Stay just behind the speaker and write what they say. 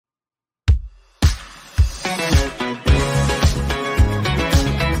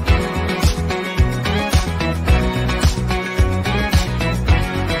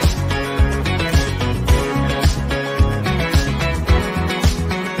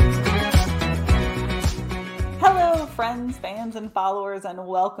friends and followers, and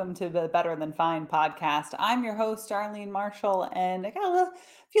welcome to the Better Than Fine podcast. I'm your host, Darlene Marshall, and I got a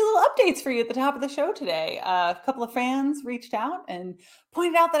few little updates for you at the top of the show today. A couple of fans reached out and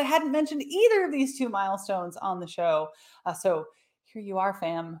pointed out that I hadn't mentioned either of these two milestones on the show. So here you are,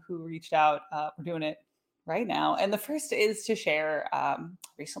 fam, who reached out. We're doing it right now. And the first is to share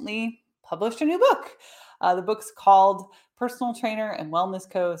recently published a new book. The book's called Personal Trainer and Wellness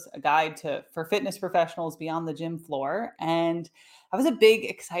Coach, a guide for fitness professionals beyond the gym floor. And that was a big,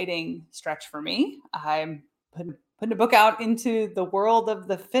 exciting stretch for me. I'm putting a book out into the world of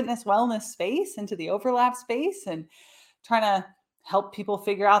the fitness wellness space, into the overlap space, and trying to help people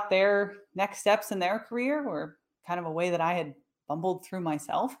figure out their next steps in their career, or kind of a way that I had bumbled through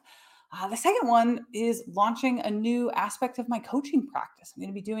myself. The second one is launching a new aspect of my coaching practice. I'm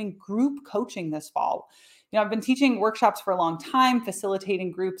going to be doing group coaching this fall. I've been teaching workshops for a long time,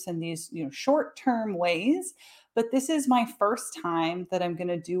 facilitating groups in these, short-term ways, but this is my first time that I'm going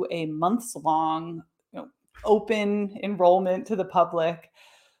to do a months-long, open enrollment to the public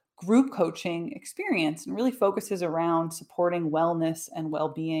group coaching experience, and really focuses around supporting wellness and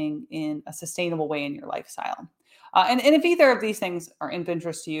well-being in a sustainable way in your lifestyle. And if either of these things are of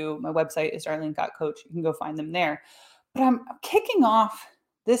interest to you, my website is darlene.coach. You can go find them there. But I'm kicking off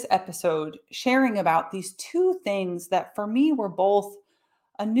this episode sharing about these two things that for me were both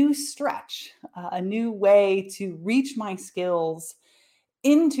a new stretch, a new way to reach my skills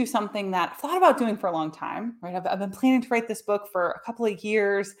into something that I've thought about doing for a long time, right? I've been planning to write this book for a couple of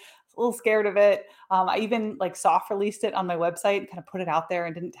years. I was a little scared of it. I even soft released it on my website, kind of put it out there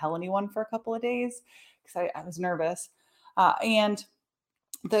and didn't tell anyone for a couple of days because I was nervous. And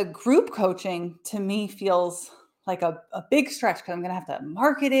the group coaching to me feels like a big stretch, because I'm going to have to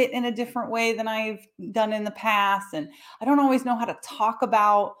market it in a different way than I've done in the past. And I don't always know how to talk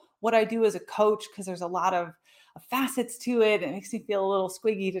about what I do as a coach, because there's a lot of facets to it. It makes me feel a little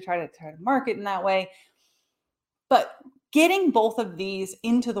squiggy to try to market in that way. But getting both of these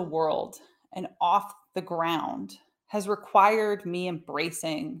into the world and off the ground has required me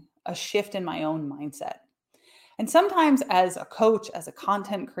embracing a shift in my own mindset. And sometimes as a coach, as a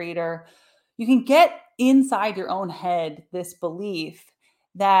content creator, you can get inside your own head this belief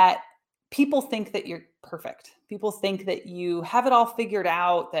that people think that you're perfect. People think that you have it all figured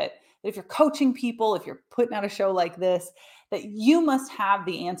out, that if you're coaching people, if you're putting out a show like this, that you must have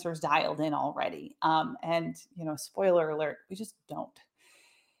the answers dialed in already. And spoiler alert, we just don't.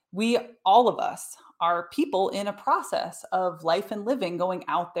 We, all of us, are people in a process of life and living, going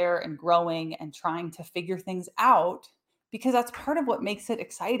out there and growing and trying to figure things out, because that's part of what makes it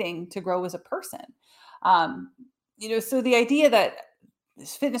exciting to grow as a person. So the idea that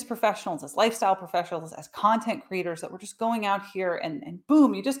as fitness professionals, as lifestyle professionals, as content creators, that we're just going out here and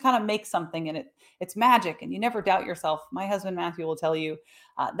boom, you just kind of make something and it's magic and you never doubt yourself. My husband, Matthew, will tell you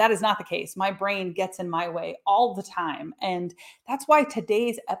that is not the case. My brain gets in my way all the time. And that's why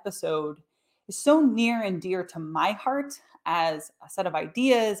today's episode is so near and dear to my heart, as a set of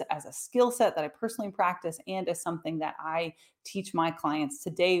ideas, as a skill set that I personally practice, and as something that I teach my clients.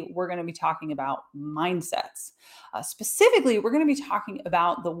 Today, we're going to be talking about mindsets. Specifically, we're going to be talking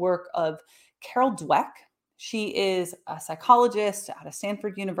about the work of Carol Dweck. She is a psychologist out of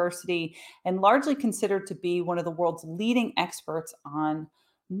Stanford University and largely considered to be one of the world's leading experts on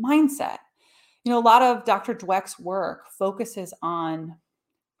mindset. A lot of Dr. Dweck's work focuses on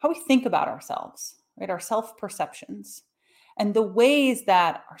how we think about ourselves, right? Our self-perceptions. And the ways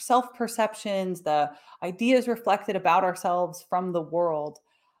that our self-perceptions, the ideas reflected about ourselves from the world,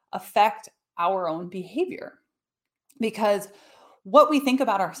 affect our own behavior. Because what we think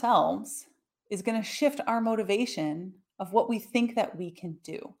about ourselves is going to shift our motivation of what we think that we can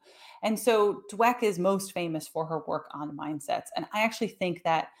do. And so Dweck is most famous for her work on mindsets. And I actually think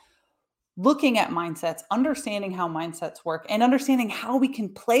that looking at mindsets, understanding how mindsets work, and understanding how we can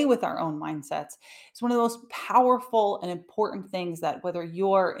play with our own mindsets is one of the most powerful and important things, that whether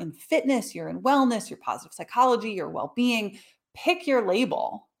you're in fitness, you're in wellness, you're positive psychology, you're well-being, pick your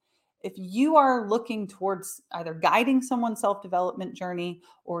label. If you are looking towards either guiding someone's self-development journey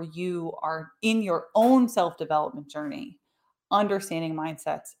or you are in your own self-development journey, understanding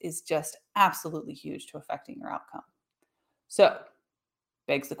mindsets is just absolutely huge to affecting your outcome. So,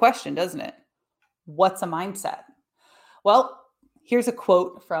 begs the question, doesn't it? What's a mindset? Well, here's a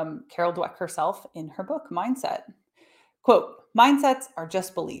quote from Carol Dweck herself in her book, Mindset. Quote, "Mindsets are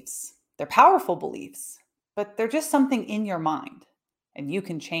just beliefs. They're powerful beliefs, but they're just something in your mind, and you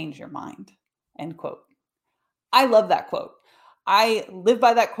can change your mind." End quote. I love that quote. I live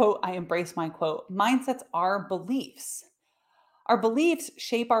by that quote. I embrace my quote. Mindsets are beliefs. Our beliefs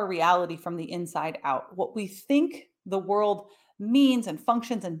shape our reality from the inside out. What we think the world means and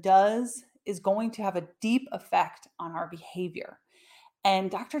functions and does is going to have a deep effect on our behavior.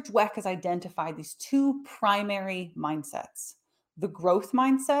 And Dr. Dweck has identified these two primary mindsets: the growth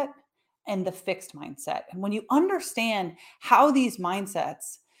mindset and the fixed mindset. And when you understand how these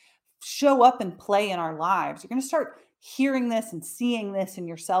mindsets show up and play in our lives, you're going to start hearing this and seeing this in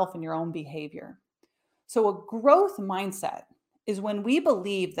yourself and your own behavior. So, a growth mindset is when we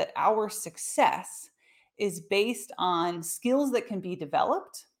believe that our success is based on skills that can be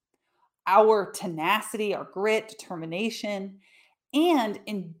developed, our tenacity, our grit, determination, and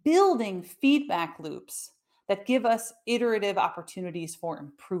in building feedback loops that give us iterative opportunities for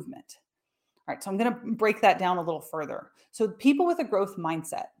improvement. All right, so I'm going to break that down a little further. So, people with a growth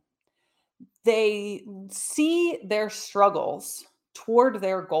mindset, they see their struggles toward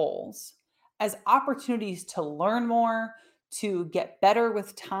their goals as opportunities to learn more, to get better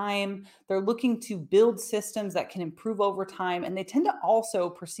with time. They're looking to build systems that can improve over time. And they tend to also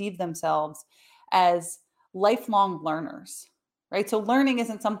perceive themselves as lifelong learners, right? So learning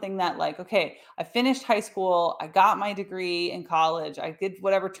isn't something that, like, okay, I finished high school, I got my degree in college, I did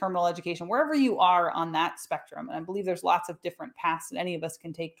whatever terminal education, wherever you are on that spectrum. And I believe there's lots of different paths that any of us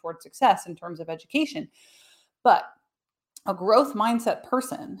can take towards success in terms of education. But a growth mindset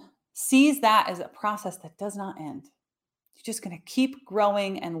person sees that as a process that does not end. You're just going to keep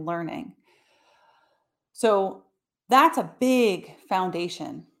growing and learning. So that's a big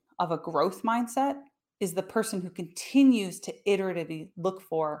foundation of a growth mindset, is the person who continues to iteratively look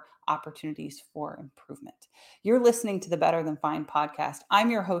for opportunities for improvement. You're listening to the Better Than Fine podcast. I'm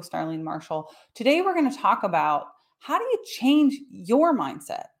your host, Darlene Marshall. Today, we're going to talk about, how do you change your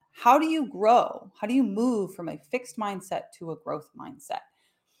mindset? How do you grow? How do you move from a fixed mindset to a growth mindset?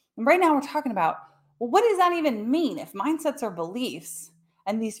 And right now, we're talking about, well, what does that even mean? If mindsets are beliefs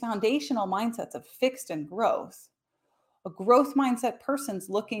and these foundational mindsets of fixed and growth, a growth mindset person's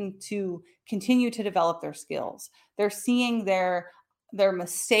looking to continue to develop their skills. They're seeing their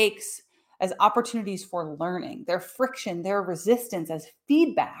mistakes as opportunities for learning, their friction, their resistance as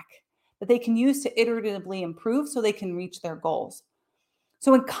feedback that they can use to iteratively improve so they can reach their goals.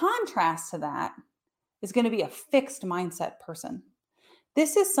 So in contrast to that is going to be a fixed mindset person.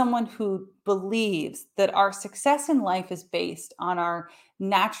 This is someone who believes that our success in life is based on our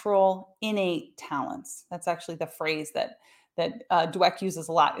natural, innate talents. That's actually the phrase that Dweck uses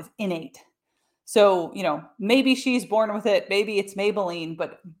a lot, is innate. So, maybe she's born with it, maybe it's Maybelline,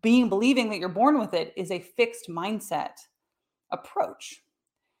 but believing that you're born with it is a fixed mindset approach.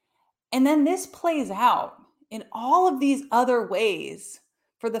 And then this plays out in all of these other ways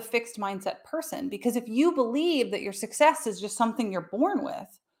for the fixed mindset person. Because if you believe that your success is just something you're born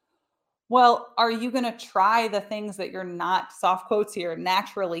with, well, are you going to try the things that you're not, soft quotes here,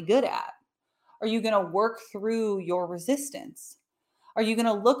 naturally good at? Are you going to work through your resistance? Are you going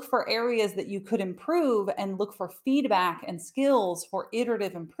to look for areas that you could improve and look for feedback and skills for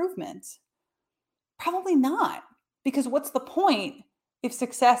iterative improvement? Probably not. Because what's the point if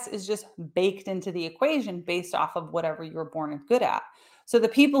success is just baked into the equation based off of whatever you're born and good at? So the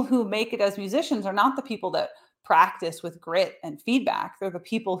people who make it as musicians are not the people that practice with grit and feedback. They're the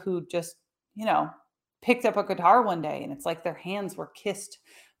people who just, picked up a guitar one day and it's like their hands were kissed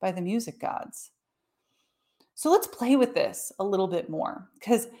by the music gods. So let's play with this a little bit more,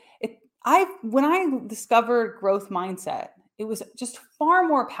 because when I discovered growth mindset, it was just far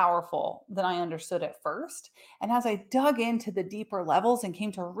more powerful than I understood at first. And as I dug into the deeper levels and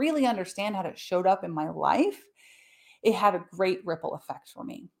came to really understand how it showed up in my life, it had a great ripple effect for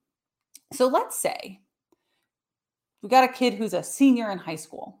me. So let's say we got a kid who's a senior in high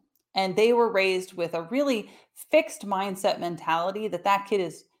school, and they were raised with a really fixed mindset mentality that kid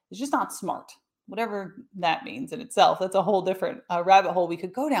is just not smart, whatever that means in itself. That's a whole different rabbit hole we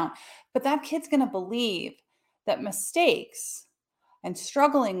could go down. But that kid's going to believe that mistakes and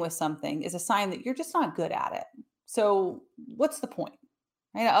struggling with something is a sign that you're just not good at it. So what's the point?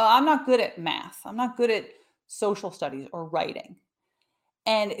 Right? Oh, I'm not good at math. I'm not good at social studies or writing.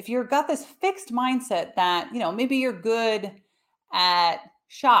 And if you've got this fixed mindset that, maybe you're good at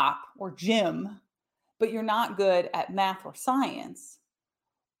shop or gym, but you're not good at math or science,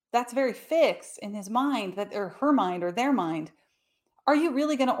 that's very fixed in his mind, or her mind or their mind. Are you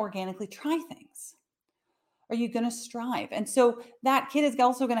really going to organically try things? Are you going to strive? And so that kid is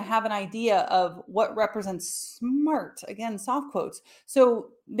also going to have an idea of what represents smart. Again, soft quotes.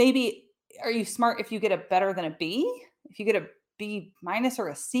 So maybe, are you smart if you get a better than a B? If you get a B minus or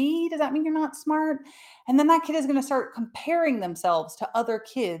a C, does that mean you're not smart? And then that kid is going to start comparing themselves to other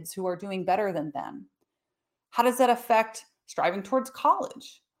kids who are doing better than them. How does that affect striving towards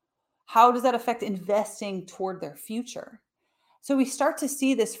college? How does that affect investing toward their future? So we start to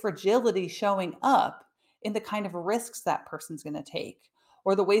see this fragility showing up in the kind of risks that person's going to take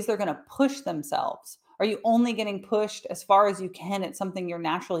or the ways they're going to push themselves. Are you only getting pushed as far as you can at something you're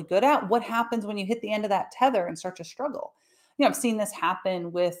naturally good at? What happens when you hit the end of that tether and start to struggle? I've seen this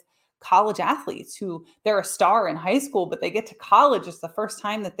happen with college athletes who they're a star in high school, but they get to college. It's the first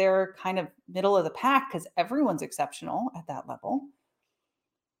time that they're kind of middle of the pack because everyone's exceptional at that level.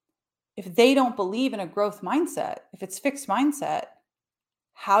 If they don't believe in a growth mindset, if it's fixed mindset,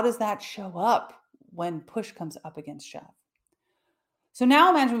 how does that show up when push comes up against shove? So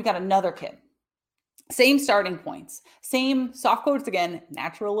now imagine we've got another kid. Same starting points, same soft quotes again,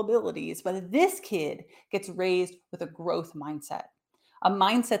 natural abilities, but this kid gets raised with a growth mindset, a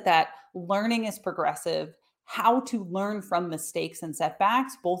mindset that learning is progressive, how to learn from mistakes and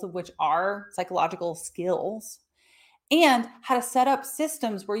setbacks, both of which are psychological skills, and how to set up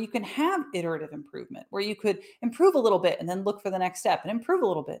systems where you can have iterative improvement, where you could improve a little bit and then look for the next step and improve a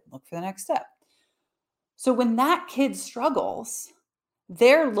little bit, and look for the next step. So when that kid struggles,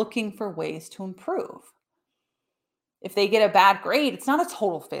 they're looking for ways to improve. If they get a bad grade, it's not a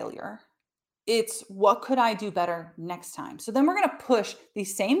total failure. It's what could I do better next time? So then we're going to push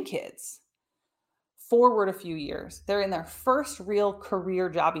these same kids forward a few years. They're in their first real career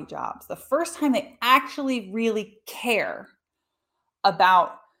jobs, the first time they actually really care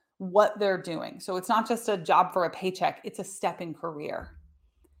about what they're doing. So it's not just a job for a paycheck, it's a step in career.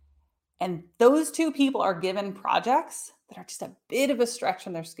 And those two people are given projects that are just a bit of a stretch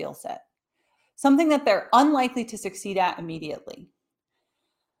from their skill set, something that they're unlikely to succeed at immediately.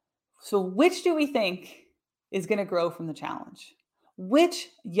 So which do we think is going to grow from the challenge? Which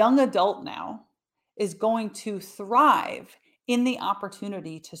young adult now is going to thrive in the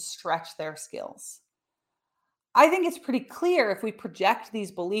opportunity to stretch their skills? I think it's pretty clear if we project these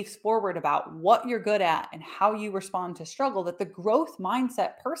beliefs forward about what you're good at and how you respond to struggle, that the growth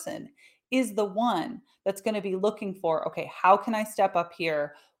mindset person is the one that's going to be looking for, okay, how can I step up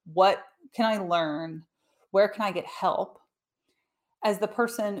here? What can I learn? Where can I get help? As the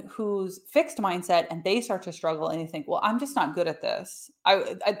person who's fixed mindset and they start to struggle and you think, well, I'm just not good at this.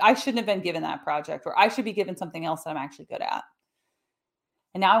 I shouldn't have been given that project, or I should be given something else that I'm actually good at.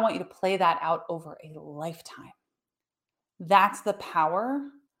 And now I want you to play that out over a lifetime. That's the power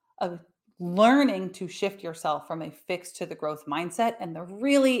of learning to shift yourself from a fixed to the growth mindset. And the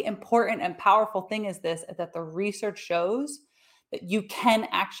really important and powerful thing is that the research shows that you can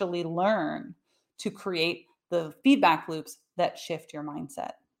actually learn to create the feedback loops that shift your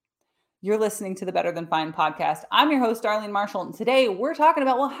mindset. You're listening to the Better Than Fine podcast. I'm your host, Darlene Marshall. And today we're talking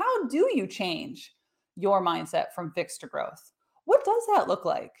about, well, how do you change your mindset from fixed to growth? What does that look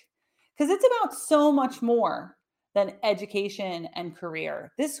like? Because it's about so much more than education and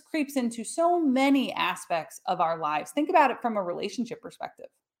career. This creeps into so many aspects of our lives. Think about it from a relationship perspective.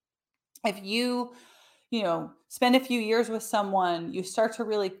 If you spend a few years with someone, you start to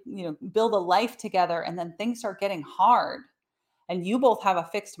really, build a life together, and then things start getting hard, and you both have a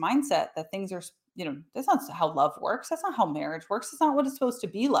fixed mindset that things are, that's not how love works. That's not how marriage works. That's not what it's supposed to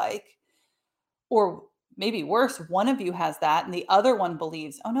be like. Or maybe worse, one of you has that and the other one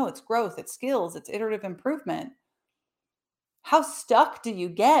believes, oh no, it's growth, it's skills, it's iterative improvement. How stuck do you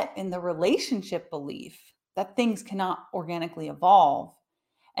get in the relationship belief that things cannot organically evolve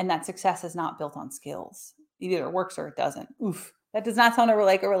and that success is not built on skills? It either works or it doesn't. Oof, that does not sound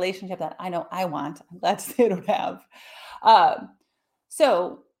like a relationship that I know I want. I'm glad to say I don't have.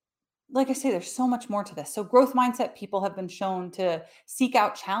 So, like I say, there's so much more to this. So growth mindset people have been shown to seek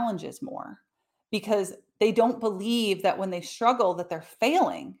out challenges more because they don't believe that when they struggle that they're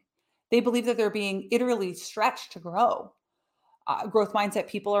failing. They believe that they're being iteratively stretched to grow. Growth mindset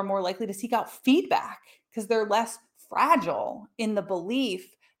people are more likely to seek out feedback because they're less fragile in the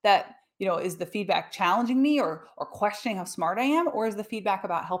belief that, is the feedback challenging me or questioning how smart I am, or is the feedback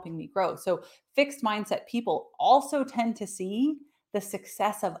about helping me grow? So fixed mindset people also tend to see the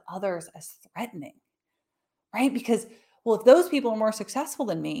success of others as threatening, right? Because, well, if those people are more successful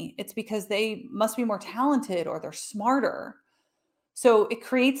than me, it's because they must be more talented or they're smarter. So it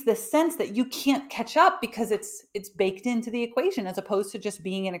creates this sense that you can't catch up because it's baked into the equation as opposed to just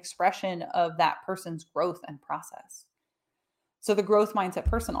being an expression of that person's growth and process. So the growth mindset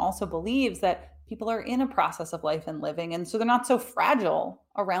person also believes that people are in a process of life and living, and so they're not so fragile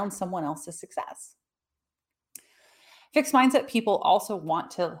around someone else's success. Fixed mindset people also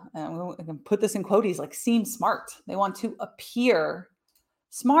want to, I can put this in quotes, like seem smart. They want to appear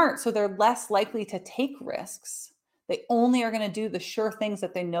smart, so they're less likely to take risks. They only are going to do the sure things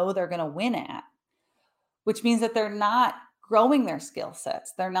that they know they're going to win at, which means that they're not growing their skill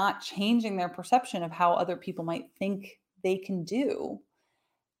sets. They're not changing their perception of how other people might think they can do.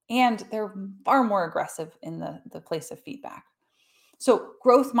 And they're far more aggressive in the place of feedback. So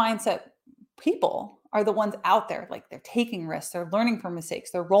growth mindset people are the ones out there, like they're taking risks, they're learning from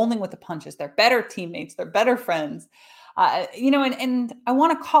mistakes, they're rolling with the punches, they're better teammates, they're better friends. And I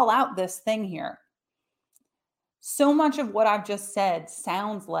want to call out this thing here. So much of what I've just said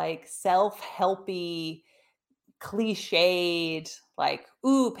sounds like self-helpy, cliched, like,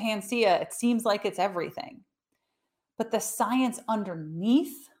 ooh, panacea, it seems like it's everything. But the science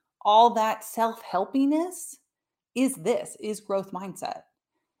underneath all that self-helpiness is growth mindset,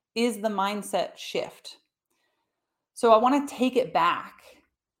 is the mindset shift. So I want to take it back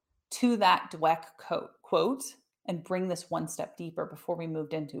to that Dweck quote and bring this one step deeper before we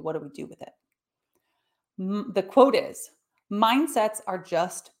moved into what do we do with it. The quote is, mindsets are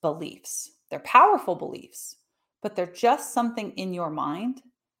just beliefs. They're powerful beliefs, but they're just something in your mind,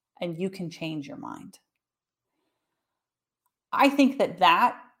 and you can change your mind. I think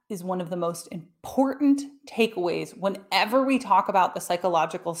that is one of the most important takeaways whenever we talk about the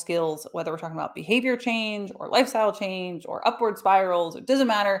psychological skills, whether we're talking about behavior change or lifestyle change or upward spirals, it doesn't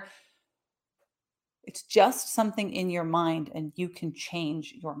matter. It's just something in your mind, and you can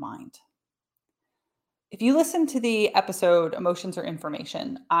change your mind. If you listen to the episode Emotions or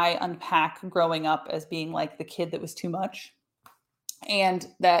Information, I unpack growing up as being like the kid that was too much. And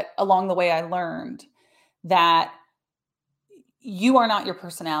that along the way, I learned that you are not your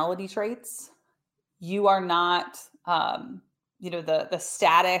personality traits. You are not, the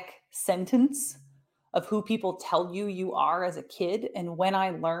static sentence of who people tell you are as a kid. And when I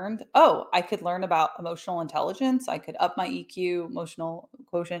learned, I could learn about emotional intelligence, I could up my EQ, emotional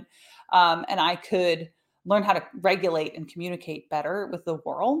quotient, and I could learn how to regulate and communicate better with the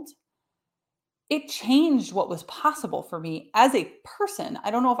world. It changed what was possible for me as a person. I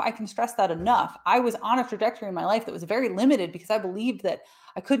don't know if I can stress that enough. I was on a trajectory in my life that was very limited because I believed that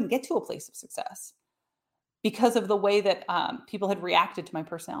I couldn't get to a place of success because of the way that people had reacted to my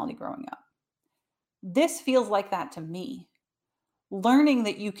personality growing up. This feels like that to me. Learning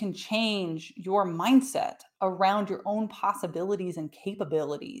that you can change your mindset around your own possibilities and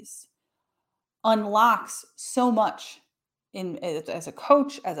capabilities unlocks so much as a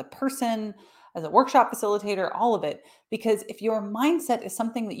coach, as a person, as a workshop facilitator, all of it. Because if your mindset is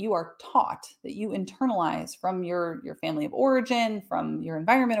something that you are taught, that you internalize from your family of origin, from your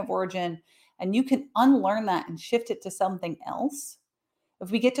environment of origin, and you can unlearn that and shift it to something else, if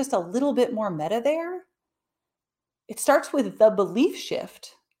we get just a little bit more meta there, it starts with the belief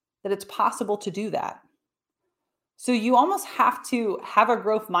shift that it's possible to do that. So you almost have to have a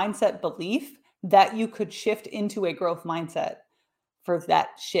growth mindset belief that you could shift into a growth mindset for that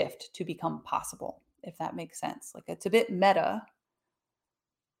shift to become possible, if that makes sense. Like it's a bit meta,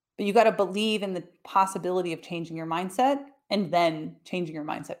 but you got to believe in the possibility of changing your mindset, and then changing your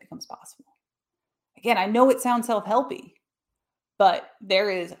mindset becomes possible. Again, I know it sounds self-helpy, but there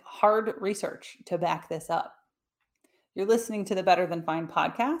is hard research to back this up. You're listening to the Better Than Fine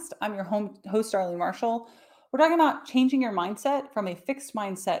podcast. I'm your host, Darlene Marshall. We're talking about changing your mindset from a fixed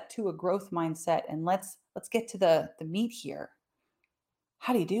mindset to a growth mindset. And let's get to the meat here.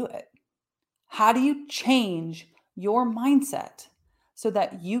 How do you do it? How do you change your mindset so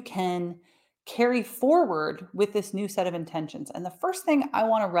that you can carry forward with this new set of intentions? And the first thing I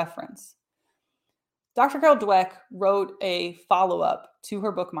want to reference, Dr. Carol Dweck wrote a follow-up to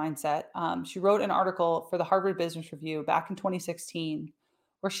her book Mindset. She wrote an article for the Harvard Business Review back in 2016,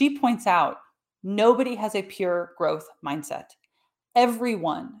 where she points out nobody has a pure growth mindset.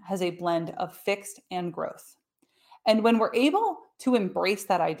 Everyone has a blend of fixed and growth. And when we're able to embrace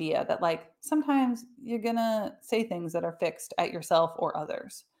that idea that like sometimes you're going to say things that are fixed at yourself or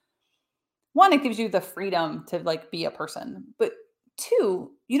others. One, it gives you the freedom to like be a person, but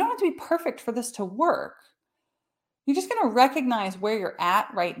two, you don't have to be perfect for this to work. You're just going to recognize where you're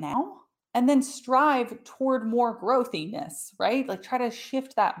at right now and then strive toward more growthiness, right? Like try to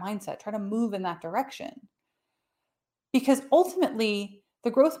shift that mindset, try to move in that direction. Because ultimately,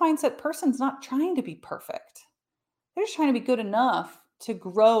 the growth mindset person's not trying to be perfect. They're just trying to be good enough to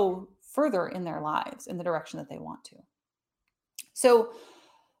grow further in their lives in the direction that they want to. So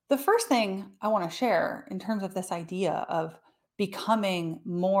the first thing I want to share in terms of this idea of becoming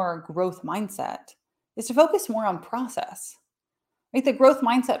more growth mindset is to focus more on process. Right? The growth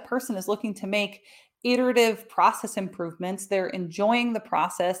mindset person is looking to make iterative process improvements. They're enjoying the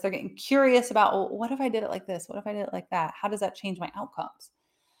process. They're getting curious about, well, what if I did it like this? What if I did it like that? How does that change my outcomes?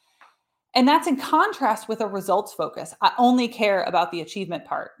 And that's in contrast with a results focus. I only care about the achievement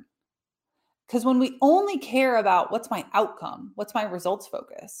part. Because when we only care about what's my outcome, what's my results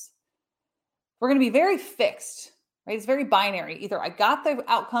focus, we're going to be very fixed, right? It's very binary. Either I got the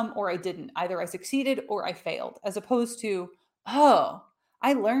outcome or I didn't. Either I succeeded or I failed, as opposed to, oh,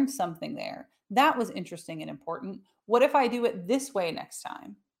 I learned something there. That was interesting and important. What if I do it this way next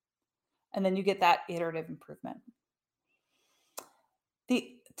time? And then you get that iterative improvement.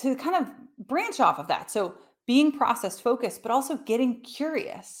 To kind of branch off of that, so being process focused, but also getting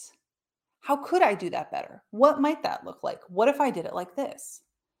curious. How could I do that better? What might that look like? What if I did it like this?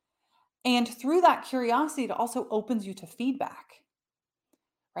 And through that curiosity, it also opens you to feedback,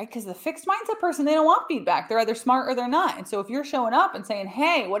 right? Because the fixed mindset person, they don't want feedback. They're either smart or they're not. And so if you're showing up and saying,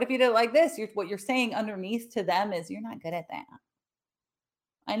 hey, what if you did it like this? What you're saying underneath to them is, you're not good at that.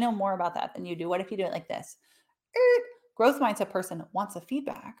 I know more about that than you do. What if you do it like this? Growth mindset person wants a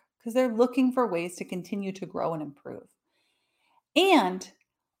feedback because they're looking for ways to continue to grow and improve. And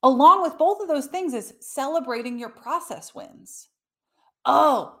along with both of those things is celebrating your process wins.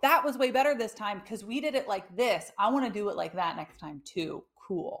 Oh, that was way better this time because we did it like this. I want to do it like that next time too.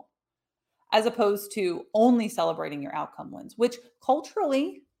 Cool. As opposed to only celebrating your outcome wins, which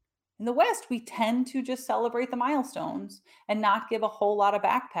culturally in the West, we tend to just celebrate the milestones and not give a whole lot of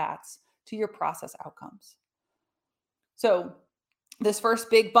backpats to your process outcomes. So this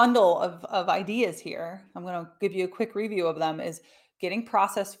first big bundle of ideas here, I'm going to give you a quick review of them, is getting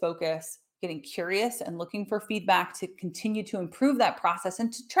process focus, getting curious and looking for feedback to continue to improve that process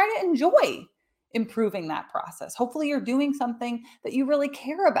and to try to enjoy improving that process. Hopefully you're doing something that you really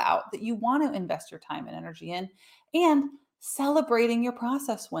care about, that you want to invest your time and energy in, and celebrating your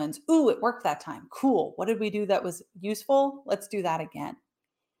process wins. Ooh, it worked that time. Cool. What did we do that was useful? Let's do that again.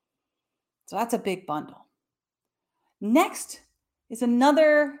 So that's a big bundle. Next is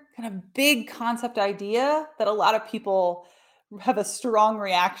another kind of big concept idea that a lot of people have a strong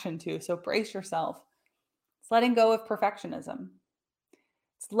reaction to. So brace yourself. It's letting go of perfectionism.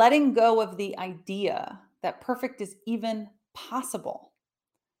 It's letting go of the idea that perfect is even possible.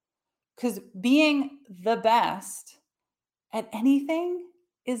 Because being the best at anything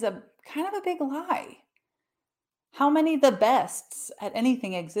is a kind of a big lie. How many the bests at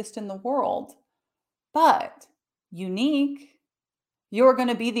anything exist in the world? But unique, you're going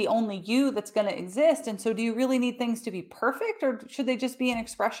to be the only you that's going to exist. And so do you really need things to be perfect, or should they just be an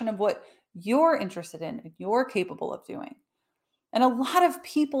expression of what you're interested in and you're capable of doing? And a lot of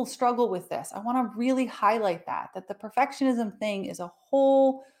people struggle with this. I want to really highlight that the perfectionism thing is a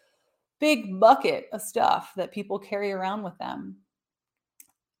whole big bucket of stuff that people carry around with them.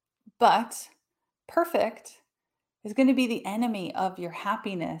 But perfect is going to be the enemy of your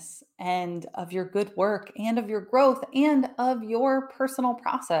happiness and of your good work and of your growth and of your personal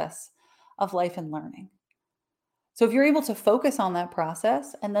process of life and learning. So if you're able to focus on that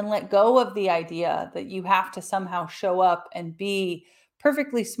process and then let go of the idea that you have to somehow show up and be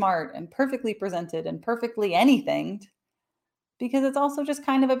perfectly smart and perfectly presented and perfectly anything, because it's also just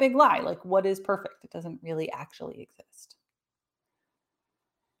kind of a big lie. Like, what is perfect? It doesn't really actually exist.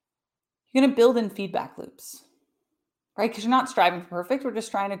 You're going to build in feedback loops, right? Because you're not striving for perfect. We're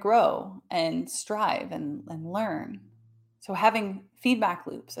just trying to grow and strive and learn. So having feedback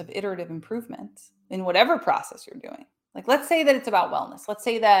loops of iterative improvements in whatever process you're doing. Like, let's say that it's about wellness. Let's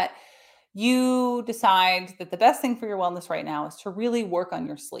say that you decide that the best thing for your wellness right now is to really work on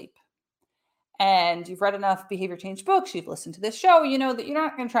your sleep. And you've read enough behavior change books, you've listened to this show, you know that you're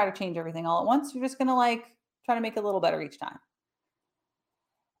not going to try to change everything all at once. You're just going to try to make it a little better each time.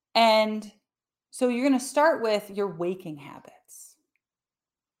 And so you're going to start with your waking habits.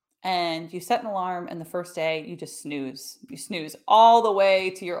 And you set an alarm, and the first day you just snooze. You snooze all the way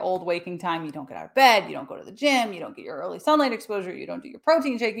to your old waking time. You don't get out of bed. You don't go to the gym. You don't get your early sunlight exposure. You don't do your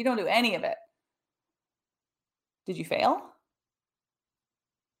protein shake. You don't do any of it. Did you fail?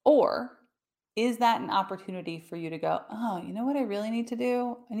 Or is that an opportunity for you to go, oh, you know what I really need to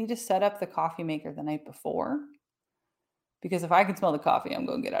do? I need to set up the coffee maker the night before. Because if I can smell the coffee, I'm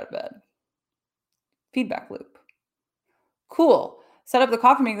going to get out of bed. Feedback loop. Cool. Set up the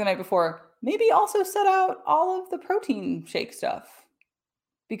coffee maker the night before. Maybe also set out all of the protein shake stuff.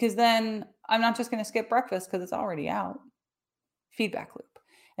 Because then I'm not just going to skip breakfast because it's already out. Feedback loop.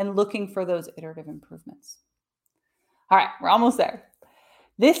 And looking for those iterative improvements. All right, we're almost there.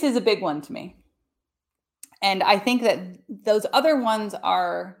 This is a big one to me. And I think that those other ones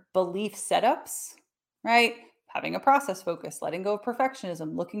are belief setups, right? Having a process focus, letting go of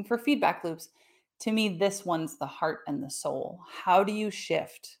perfectionism, looking for feedback loops. To me, this one's the heart and the soul. How do you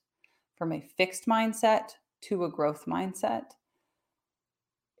shift from a fixed mindset to a growth mindset?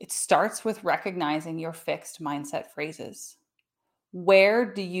 It starts with recognizing your fixed mindset phrases. Where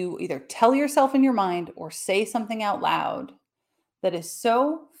do you either tell yourself in your mind or say something out loud that is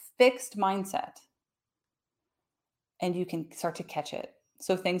so fixed mindset and you can start to catch it?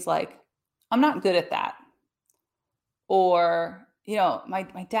 So things like, I'm not good at that. Or,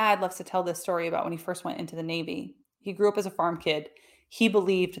 my dad loves to tell this story about when he first went into the Navy. He grew up as a farm kid. He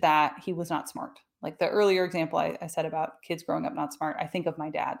believed that he was not smart. Like the earlier example I said about kids growing up not smart, I think of my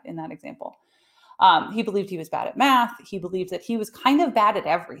dad in that example. He believed he was bad at math. He believed that he was kind of bad at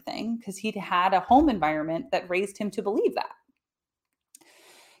everything because he'd had a home environment that raised him to believe that.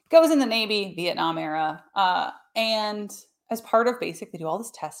 Goes in the Navy, Vietnam era. And as part of basic, they do all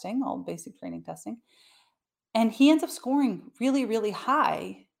this testing, all basic training testing. And he ends up scoring really, really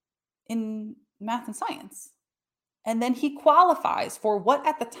high in math and science. And then he qualifies for what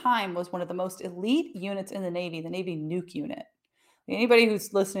at the time was one of the most elite units in the Navy nuke unit. Anybody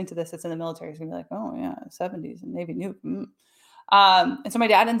who's listening to this that's in the military is going to be like, oh, yeah, 70s and Navy nuke. And so my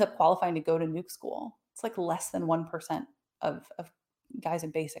dad ends up qualifying to go to nuke school. It's like less than 1% of guys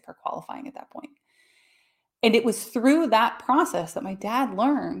in basic are qualifying at that point. And it was through that process that my dad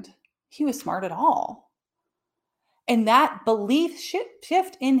learned he was smart at all. And that belief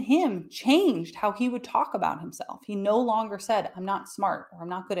shift in him changed how he would talk about himself. He no longer said, I'm not smart or I'm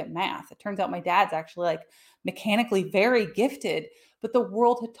not good at math. It turns out my dad's actually like mechanically very gifted, but the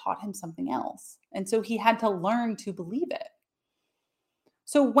world had taught him something else. And so he had to learn to believe it.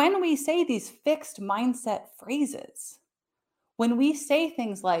 So when we say these fixed mindset phrases, when we say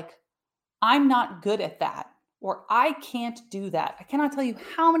things like, I'm not good at that, or I can't do that. I cannot tell you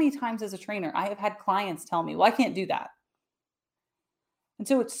how many times as a trainer I have had clients tell me, well, I can't do that. And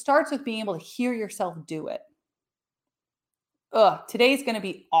so it starts with being able to hear yourself do it. Today's going to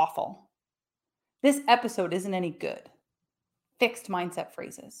be awful. This episode isn't any good. Fixed mindset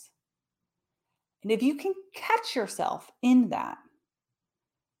phrases. And if you can catch yourself in that,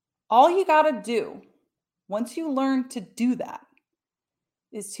 all you got to do once you learn to do that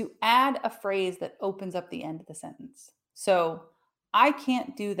is to add a phrase that opens up the end of the sentence. So, I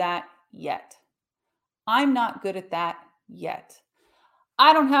can't do that yet. I'm not good at that yet.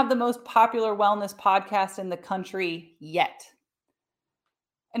 I don't have the most popular wellness podcast in the country yet.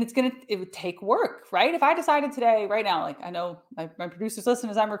 And it would take work, right? If I decided today, right now, like I know my producers listen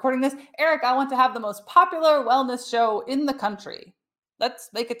as I'm recording this, Eric, I want to have the most popular wellness show in the country. Let's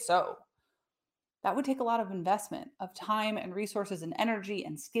make it so. That would take a lot of investment of time and resources and energy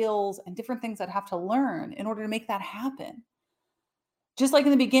and skills and different things I'd have to learn in order to make that happen. Just like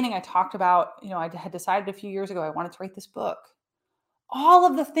in the beginning, I talked about, I had decided a few years ago, I wanted to write this book. All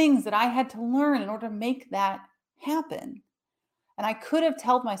of the things that I had to learn in order to make that happen. And I could have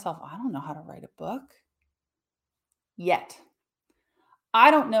told myself, I don't know how to write a book yet. I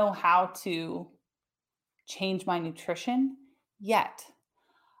don't know how to change my nutrition yet.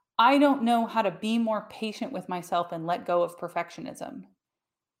 I don't know how to be more patient with myself and let go of perfectionism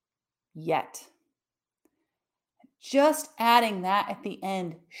yet. Just adding that at the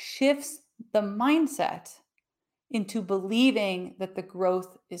end shifts the mindset into believing that the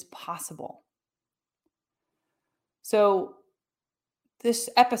growth is possible. So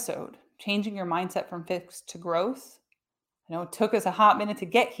this episode, changing your mindset from fixed to growth, I know it took us a hot minute to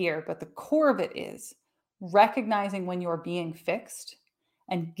get here, but the core of it is recognizing when you're being fixed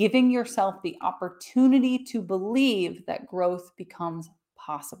and giving yourself the opportunity to believe that growth becomes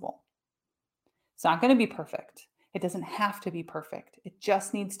possible. It's not going to be perfect. It doesn't have to be perfect. It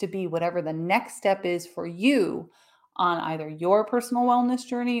just needs to be whatever the next step is for you on either your personal wellness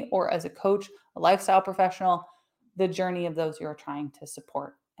journey or as a coach, a lifestyle professional, the journey of those you're trying to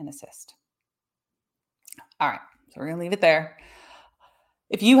support and assist. All right, so we're going to leave it there.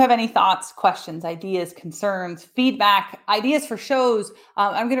 If you have any thoughts, questions, ideas, concerns, feedback, ideas for shows,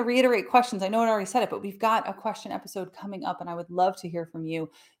 I'm going to reiterate questions. I know I already said it, but we've got a question episode coming up and I would love to hear from you.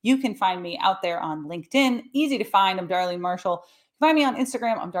 You can find me out there on LinkedIn. Easy to find. I'm Darlene Marshall. Find me on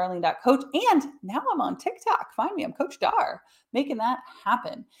Instagram. I'm darlene.coach. And now I'm on TikTok. Find me. I'm Coach Dar, making that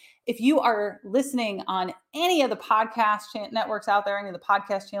happen. If you are listening on any of the podcast networks out there, any of the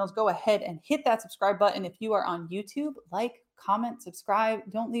podcast channels, go ahead and hit that subscribe button. If you are on YouTube, like, comment, subscribe,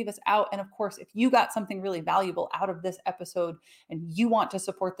 don't leave us out. And of course, if you got something really valuable out of this episode and you want to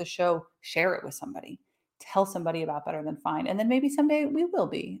support the show, share it with somebody. Tell somebody about Better Than Fine. And then maybe someday we will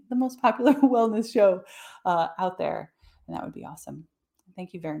be the most popular wellness show out there. And that would be awesome.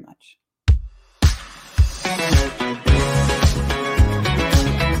 Thank you very much.